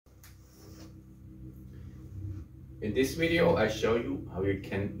In this video I show you how you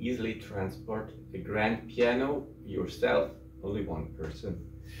can easily transport a grand piano yourself, only one person.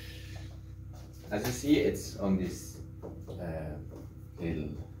 As you see, it's on this little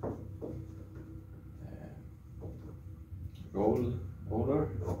roller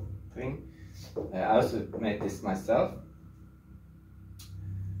thing. I also made this myself.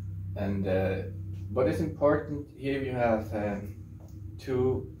 And what is important here, you have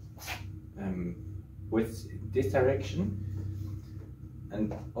two with this direction,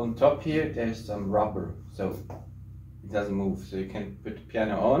 and on top here there's some rubber, so it doesn't move. So you can put the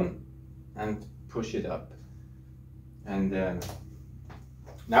piano on and push it up. And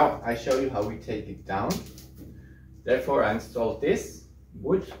now I show you how we take it down. Therefore I installed this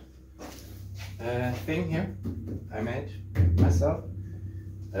wood thing here I made myself.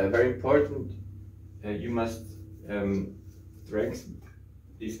 Very important, you must strengthen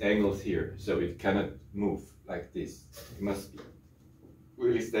these angles here, so it cannot move like this. It must be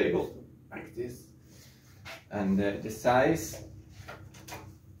really stable like this. And the size,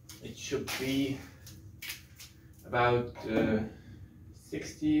 it should be about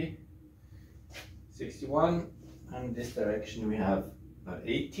 60, 61, and this direction we have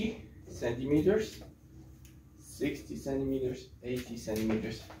 80 centimeters, 60 centimeters, 80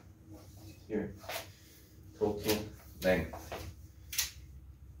 centimeters here, total length.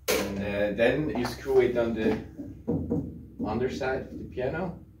 And then you screw it on the underside of the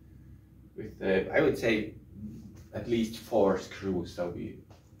piano with, I would say, at least 4 screws, so we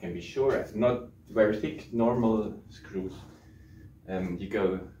can be sure. Not very thick, normal screws. You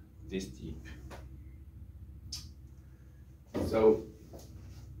go this deep. So,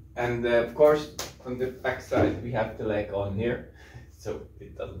 and of course, on the back side we have the leg on here, so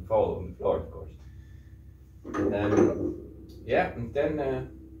it doesn't fall on the floor, of course. Yeah, and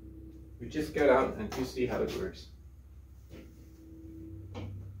then we just go down and you see how it works.